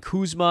 Beal and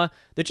Kuzma,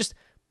 they're just,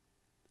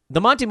 the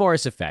Monte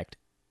Morris effect,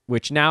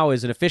 which now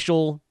is an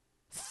official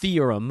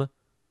theorem,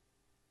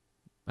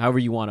 however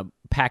you want to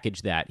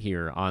package that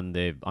here on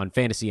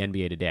Fantasy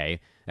NBA Today,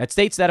 that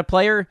states that a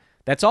player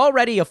that's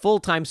already a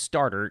full-time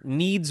starter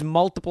needs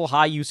multiple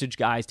high-usage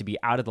guys to be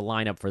out of the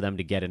lineup for them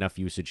to get enough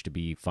usage to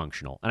be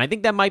functional. And I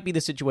think that might be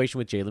the situation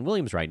with Jalen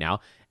Williams right now,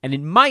 and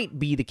it might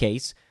be the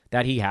case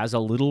that he has a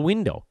little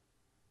window.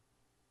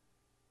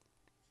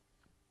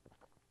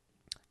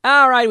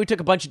 All right, we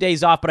took a bunch of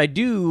days off, but I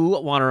do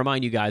want to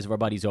remind you guys of our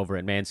buddies over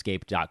at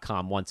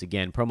Manscaped.com. Once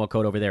again, promo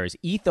code over there is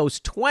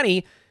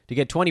Ethos20 to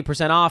get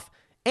 20% off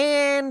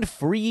and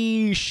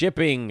free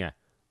shipping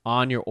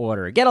on your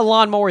order. Get a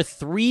Lawnmower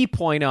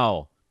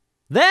 3.0.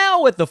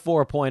 Now with the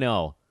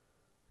 4.0.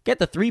 Get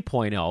the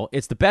 3.0.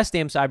 It's the best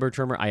damn cyber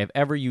trimmer I have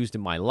ever used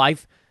in my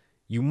life.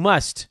 You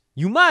must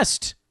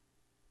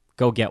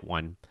go get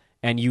one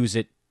and use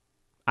it,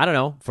 I don't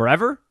know,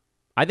 forever?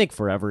 I think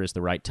forever is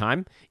the right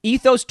time.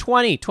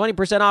 Ethos20,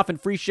 20% off and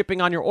free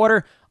shipping on your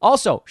order.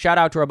 Also, shout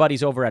out to our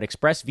buddies over at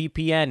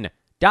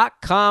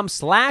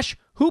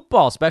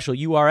expressvpn.com/hoopball. Special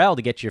URL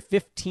to get your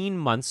 15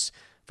 months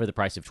for the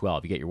price of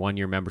 12. You get your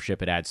 1-year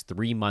membership. It adds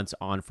 3 months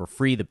on for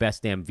free. The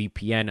best damn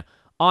VPN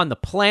on the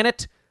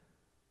planet.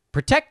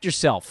 Protect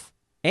yourself.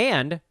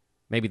 And,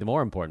 maybe the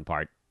more important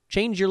part,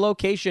 change your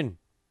location.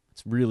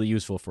 It's really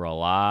useful for a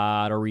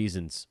lot of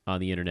reasons on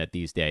the internet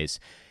these days.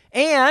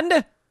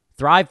 And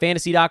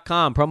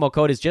ThriveFantasy.com. Promo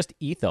code is just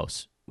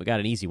Ethos. We got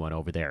an easy one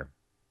over there.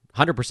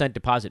 100%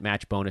 deposit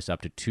match bonus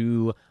up to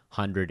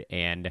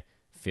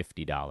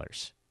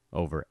 $250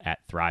 over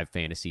at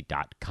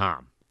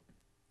ThriveFantasy.com.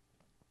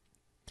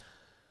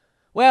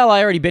 Well,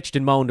 I already bitched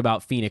and moaned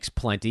about Phoenix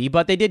plenty,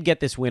 but they did get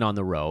this win on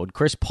the road.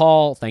 Chris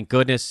Paul, thank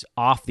goodness,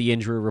 off the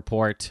injury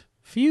report.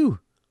 Phew.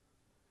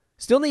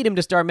 Still need him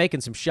to start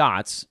making some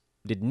shots.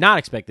 Did not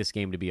expect this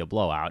game to be a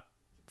blowout.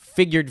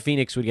 Figured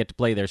Phoenix would get to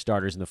play their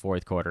starters in the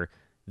fourth quarter.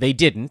 They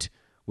didn't,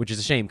 which is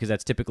a shame because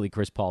that's typically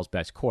Chris Paul's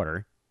best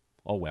quarter.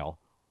 Oh, well.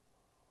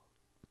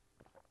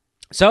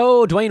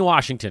 So, Dwayne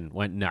Washington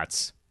went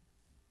nuts.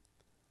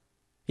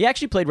 He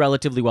actually played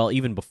relatively well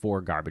even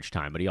before garbage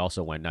time, but he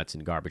also went nuts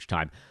in garbage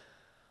time.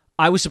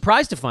 I was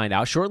surprised to find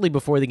out shortly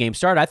before the game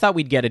started, I thought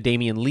we'd get a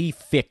Damian Lee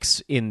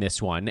fix in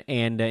this one,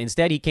 and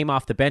instead he came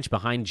off the bench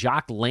behind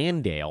Jock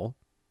Landale,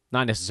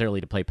 not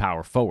necessarily to play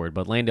power forward,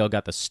 but Landale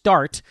got the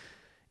start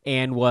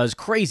and was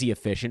crazy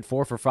efficient,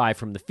 4 for 5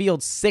 from the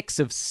field, 6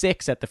 of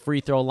 6 at the free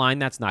throw line.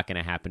 That's not going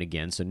to happen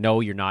again, so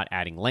no, you're not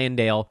adding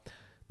Landale.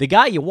 The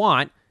guy you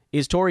want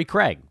is Torrey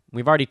Craig.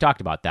 We've already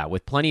talked about that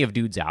with plenty of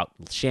dudes out.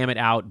 Shamet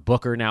out,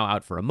 Booker now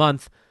out for a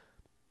month.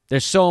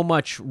 There's so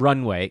much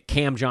runway.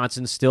 Cam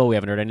Johnson still, we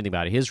haven't heard anything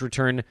about his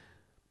return.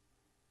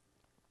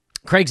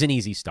 Craig's an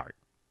easy start.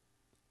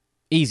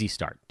 Easy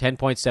start.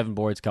 10.7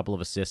 boards, couple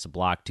of assists, a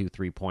block, 2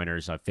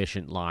 3-pointers,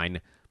 efficient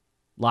line.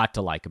 Lot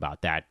to like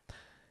about that.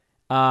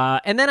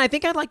 And then I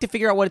think I'd like to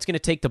figure out what it's going to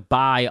take to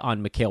buy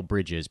on Mikal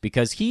Bridges,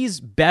 because he's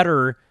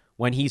better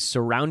when he's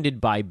surrounded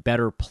by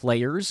better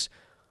players.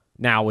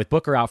 Now, with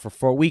Booker out for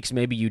 4 weeks,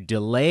 maybe you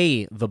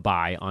delay the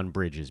buy on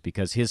Bridges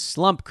because his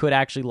slump could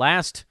actually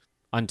last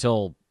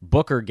until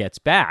Booker gets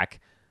back.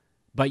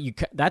 But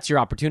that's your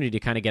opportunity to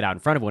kind of get out in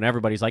front of it when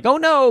everybody's like, oh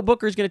no,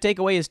 Booker's going to take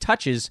away his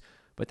touches.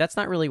 But that's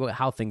not really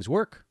how things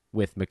work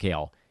with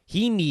Mikal.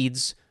 He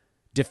needs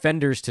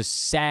defenders to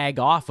sag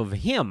off of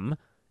him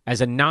as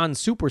a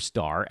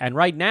non-superstar. And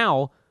right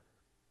now,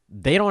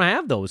 they don't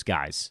have those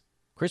guys.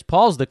 Chris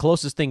Paul's the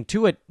closest thing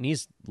to it, and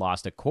he's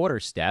lost a quarter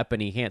step,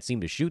 and he can't seem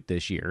to shoot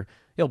this year.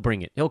 He'll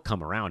bring it. He'll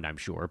come around, I'm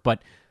sure.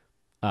 But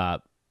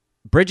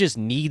Bridges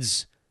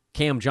needs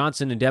Cam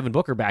Johnson and Devin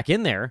Booker back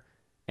in there,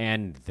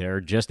 and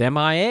they're just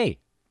MIA.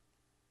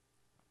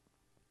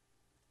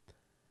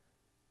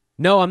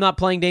 No, I'm not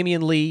playing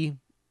Damian Lee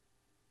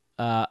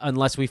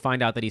unless we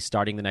find out that he's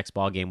starting the next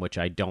ball game, which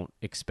I don't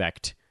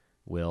expect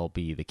will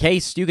be the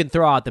case. You can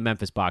throw out the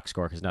Memphis box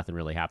score because nothing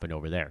really happened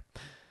over there.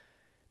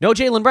 No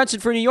Jalen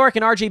Brunson for New York,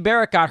 and RJ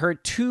Barrett got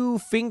hurt 2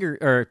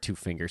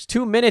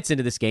 minutes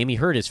into this game. He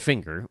hurt his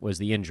finger, was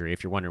the injury,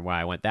 if you're wondering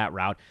why I went that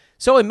route.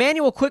 So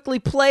Emmanuel quickly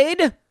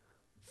played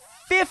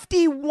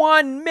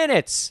 51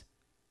 minutes.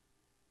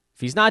 If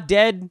he's not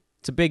dead,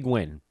 it's a big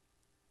win.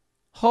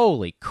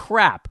 Holy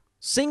crap.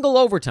 Single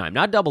overtime,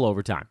 not double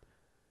overtime.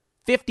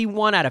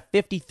 51 out of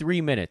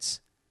 53 minutes.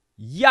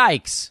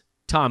 Yikes,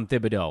 Tom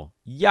Thibodeau.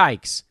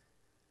 Yikes.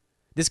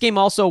 This game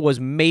also was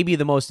maybe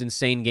the most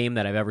insane game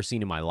that I've ever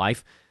seen in my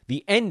life.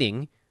 The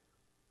ending,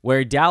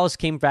 where Dallas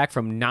came back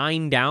from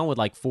 9 down with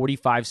like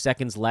 45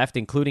 seconds left,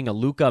 including a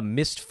Luka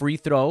missed free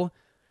throw,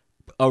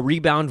 a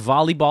rebound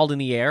volleyballed in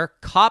the air,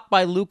 caught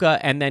by Luka,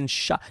 and then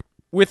shot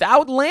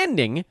without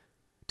landing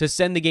to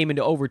send the game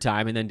into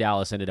overtime, and then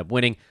Dallas ended up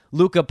winning.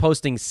 Luka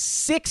posting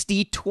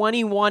 60,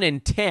 21,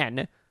 and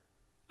 10.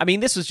 I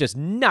mean, this was just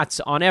nuts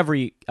on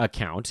every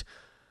account.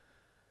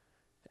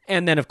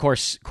 And then, of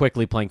course,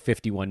 quickly playing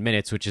 51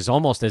 minutes, which is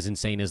almost as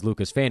insane as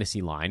Luka's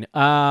fantasy line.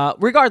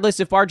 Regardless,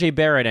 if RJ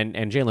Barrett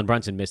and Jalen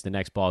Brunson miss the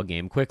next ball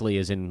game, Quickly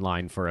is in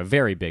line for a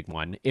very big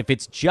one. If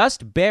it's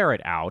just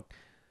Barrett out,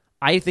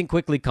 I think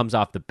Quickly comes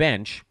off the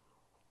bench.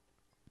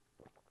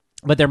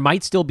 But there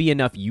might still be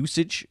enough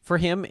usage for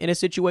him in a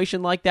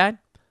situation like that.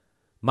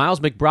 Miles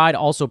McBride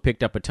also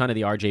picked up a ton of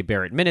the RJ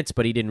Barrett minutes,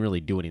 but he didn't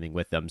really do anything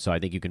with them, so I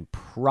think you can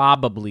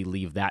probably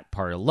leave that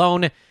part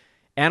alone.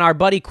 And our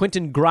buddy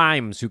Quentin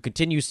Grimes, who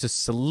continues to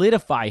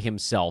solidify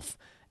himself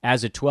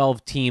as a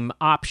 12-team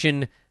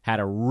option, had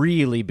a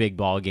really big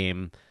ball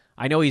game.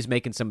 I know he's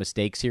making some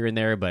mistakes here and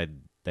there, but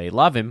they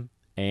love him,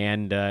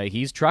 and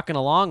he's trucking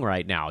along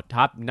right now.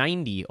 Top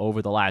 90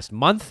 over the last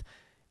month,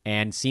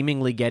 and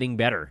seemingly getting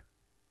better.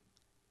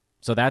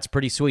 So that's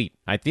pretty sweet.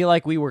 I feel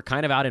like we were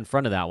kind of out in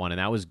front of that one,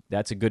 and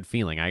that's a good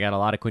feeling. I got a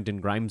lot of Quentin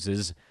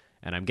Grimeses,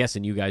 and I'm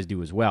guessing you guys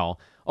do as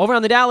well. Over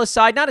on the Dallas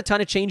side, not a ton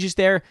of changes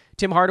there.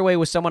 Tim Hardaway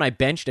was someone I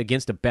benched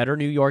against a better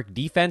New York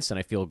defense, and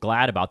I feel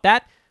glad about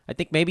that. I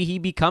think maybe he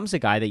becomes a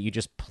guy that you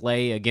just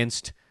play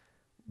against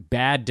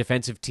bad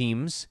defensive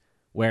teams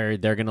where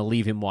they're going to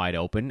leave him wide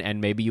open,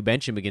 and maybe you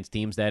bench him against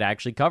teams that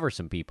actually cover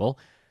some people.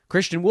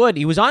 Christian Wood,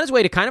 he was on his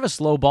way to kind of a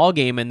slow ball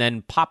game and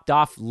then popped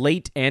off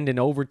late and in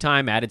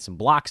overtime, added some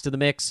blocks to the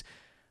mix.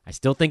 I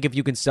still think if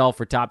you can sell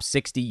for top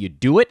 60, you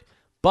do it,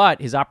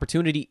 but his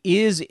opportunity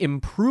is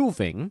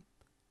improving.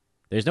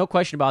 There's no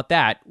question about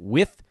that.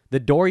 With the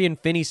Dorian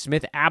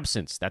Finney-Smith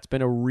absence, that's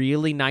been a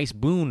really nice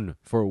boon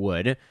for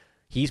Wood.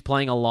 He's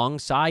playing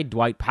alongside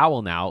Dwight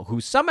Powell now,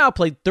 who somehow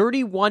played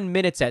 31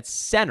 minutes at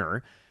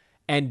center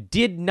and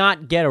did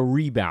not get a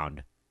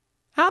rebound.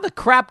 How the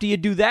crap do you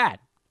do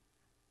that?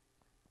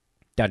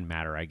 Doesn't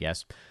matter, I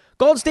guess.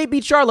 Golden State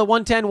beat Charlotte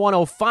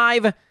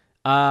 110-105.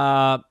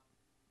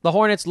 The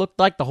Hornets looked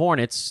like the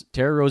Hornets.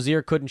 Terry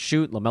Rozier couldn't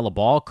shoot. LaMelo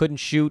Ball couldn't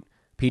shoot.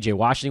 P.J.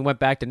 Washington went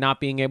back to not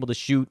being able to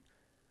shoot.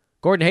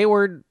 Gordon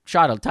Hayward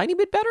shot a tiny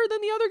bit better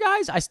than the other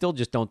guys. I still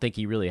just don't think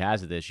he really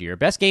has it this year.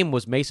 Best game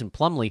was Mason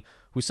Plumlee,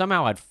 who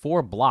somehow had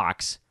 4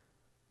 blocks.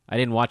 I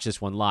didn't watch this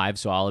one live,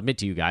 so I'll admit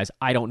to you guys,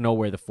 I don't know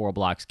where the 4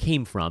 blocks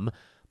came from,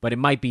 but it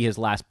might be his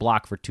last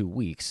block for 2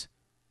 weeks,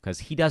 because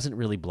he doesn't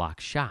really block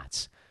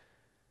shots.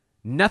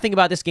 Nothing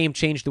about this game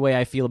changed the way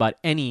I feel about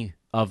any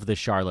of the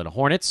Charlotte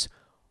Hornets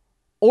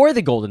or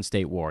the Golden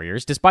State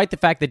Warriors, despite the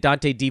fact that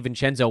Dante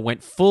DiVincenzo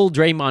went full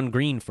Draymond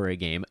Green for a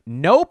game.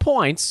 No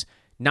points,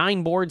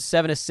 9 boards,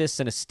 7 assists,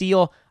 and a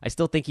steal. I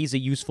still think he's a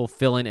useful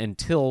fill-in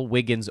until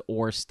Wiggins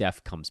or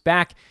Steph comes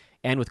back.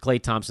 And with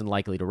Klay Thompson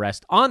likely to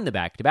rest on the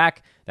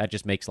back-to-back, that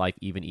just makes life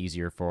even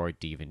easier for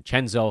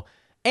DiVincenzo.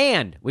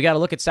 And we got to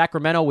look at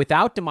Sacramento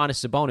without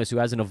Domantas Sabonis, who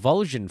has an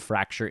avulsion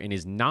fracture in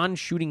his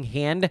non-shooting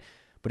hand.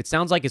 but it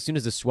sounds like as soon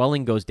as the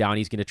swelling goes down,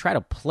 he's going to try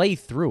to play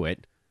through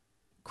it.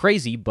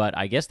 Crazy, but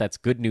I guess that's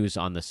good news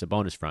on the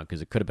Sabonis front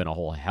because it could have been a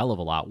whole hell of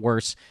a lot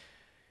worse.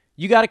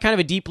 You got a kind of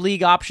a deep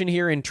league option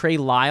here in Trey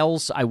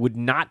Lyles. I would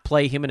not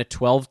play him in a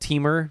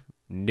 12-teamer.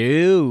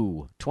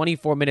 No.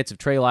 24 minutes of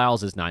Trey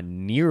Lyles is not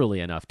nearly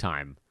enough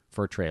time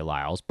for Trey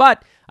Lyles,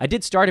 but I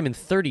did start him in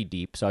 30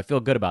 deep, so I feel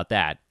good about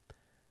that.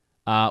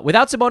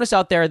 Without Sabonis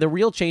out there, the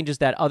real change is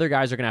that other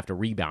guys are going to have to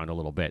rebound a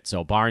little bit.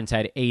 So Barnes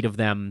had 8 of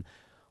them.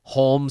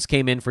 Holmes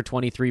came in for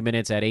 23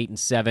 minutes at 8 and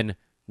 7.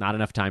 Not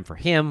enough time for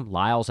him.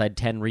 Lyles had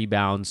 10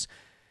 rebounds.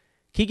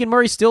 Keegan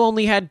Murray still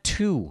only had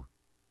 2.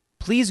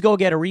 Please go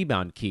get a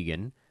rebound,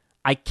 Keegan.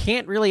 I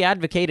can't really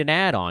advocate an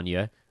ad on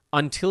you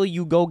until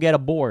you go get a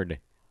board.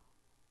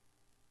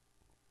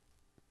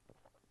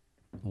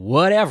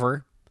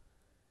 Whatever.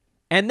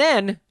 And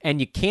then, and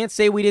you can't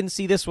say we didn't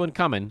see this one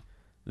coming,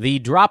 the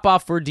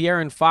drop-off for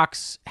De'Aaron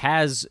Fox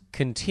has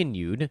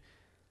continued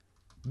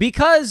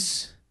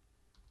because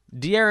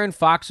De'Aaron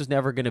Fox was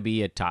never going to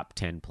be a top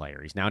 10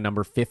 player. He's now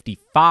number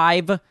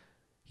 55.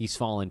 He's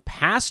fallen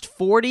past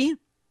 40.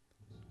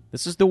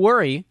 This is the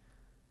worry.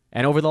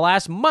 And over the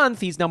last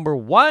month, he's number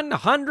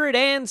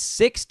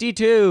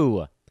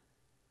 162.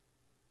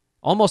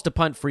 Almost a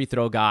punt free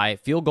throw guy.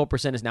 Field goal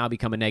percent has now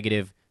become a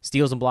negative.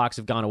 Steals and blocks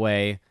have gone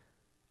away.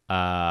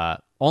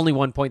 Only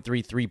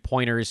 1.3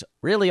 three-pointers.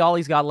 Really, all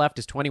he's got left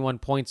is 21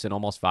 points and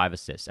almost 5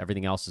 assists.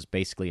 Everything else is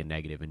basically a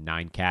negative in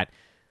 9-cat.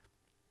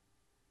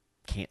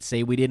 Can't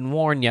say we didn't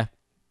warn you.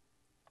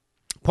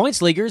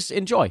 Points leaguers,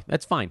 enjoy.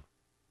 That's fine.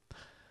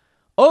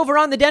 Over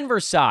on the Denver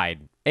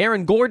side,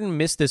 Aaron Gordon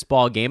missed this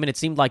ball game, and it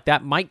seemed like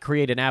that might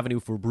create an avenue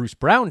for Bruce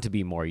Brown to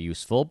be more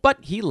useful, but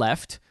he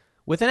left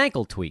with an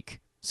ankle tweak.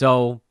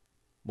 So,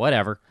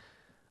 whatever.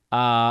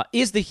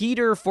 Is the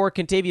heater for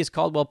Kentavious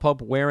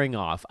Caldwell-Pope wearing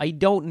off? I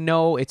don't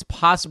know. It's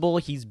possible.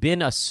 He's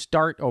been a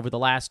start over the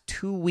last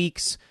 2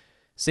 weeks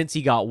since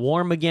he got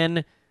warm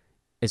again.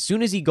 As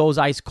soon as he goes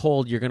ice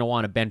cold, you're going to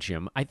want to bench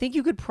him. I think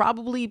you could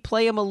probably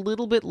play him a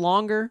little bit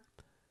longer.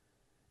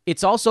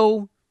 It's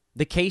also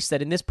the case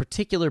that in this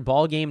particular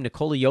ball game,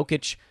 Nikola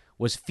Jokic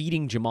was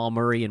feeding Jamal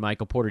Murray and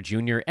Michael Porter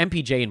Jr.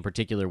 MPJ in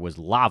particular was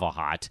lava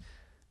hot.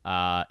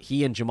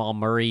 He and Jamal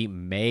Murray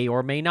may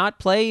or may not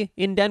play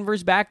in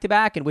Denver's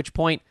back-to-back, at which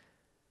point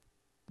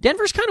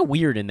Denver's kind of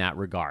weird in that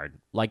regard.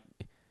 Like,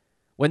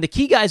 when the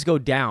key guys go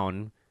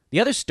down, the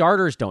other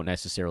starters don't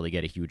necessarily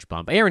get a huge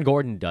bump. Aaron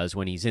Gordon does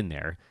when he's in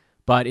there.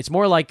 But it's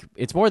more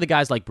the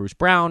guys like Bruce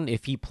Brown.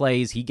 If he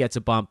plays, he gets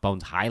a bump.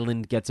 Bones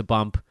Highland gets a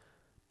bump.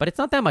 But it's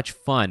not that much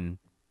fun.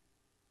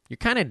 You're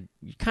kind of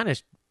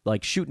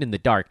like shooting in the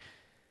dark.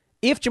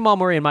 If Jamal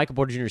Murray and Michael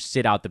Porter Jr.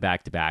 sit out the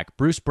back-to-back,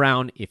 Bruce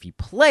Brown, if he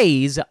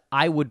plays,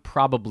 I would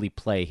probably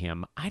play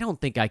him. I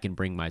don't think I can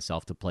bring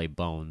myself to play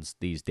Bones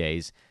these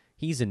days.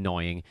 He's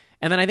annoying.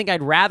 And then I think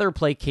I'd rather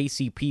play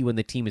KCP when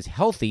the team is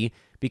healthy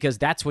because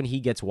that's when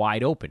he gets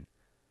wide open.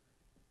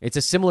 It's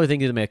a similar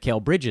thing to the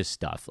Mikal Bridges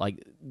stuff.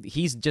 Like,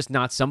 he's just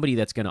not somebody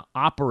that's going to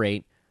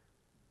operate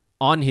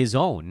on his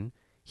own.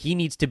 He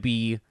needs to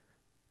be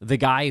the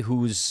guy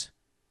who's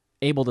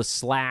able to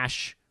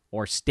slash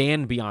or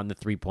stand beyond the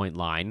three-point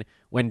line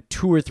when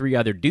 2 or 3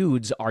 other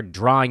dudes are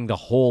drawing the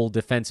whole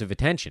defensive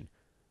attention.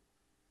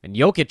 And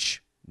Jokic,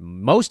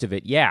 most of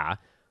it, yeah,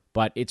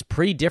 but it's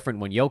pretty different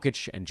when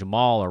Jokic and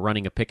Jamal are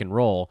running a pick and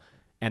roll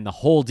and the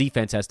whole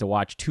defense has to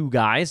watch 2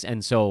 guys,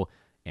 and so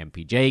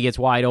MPJ gets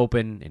wide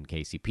open, and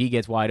KCP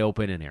gets wide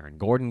open, and Aaron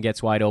Gordon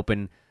gets wide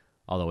open.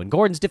 Although in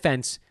Gordon's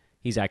defense,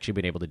 he's actually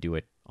been able to do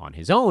it on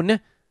his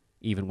own,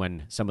 even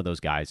when some of those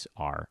guys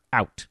are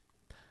out.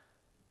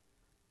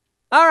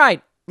 All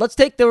right, let's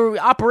take the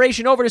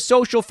operation over to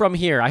social from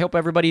here. I hope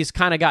everybody's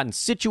kind of gotten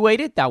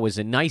situated. That was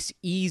a nice,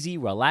 easy,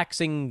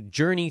 relaxing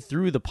journey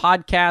through the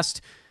podcast.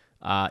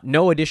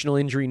 No additional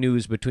injury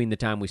news between the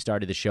time we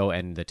started the show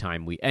and the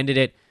time we ended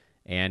it.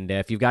 And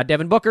if you've got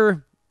Devin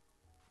Booker,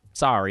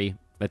 sorry.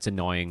 That's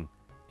annoying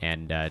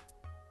and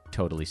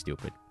totally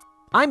stupid.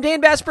 I'm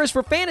Dan Basperis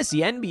for Fantasy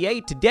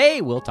NBA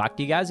Today. We'll talk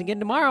to you guys again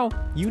tomorrow.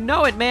 You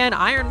know it, man.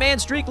 Iron Man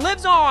streak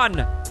lives on.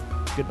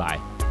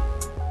 Goodbye.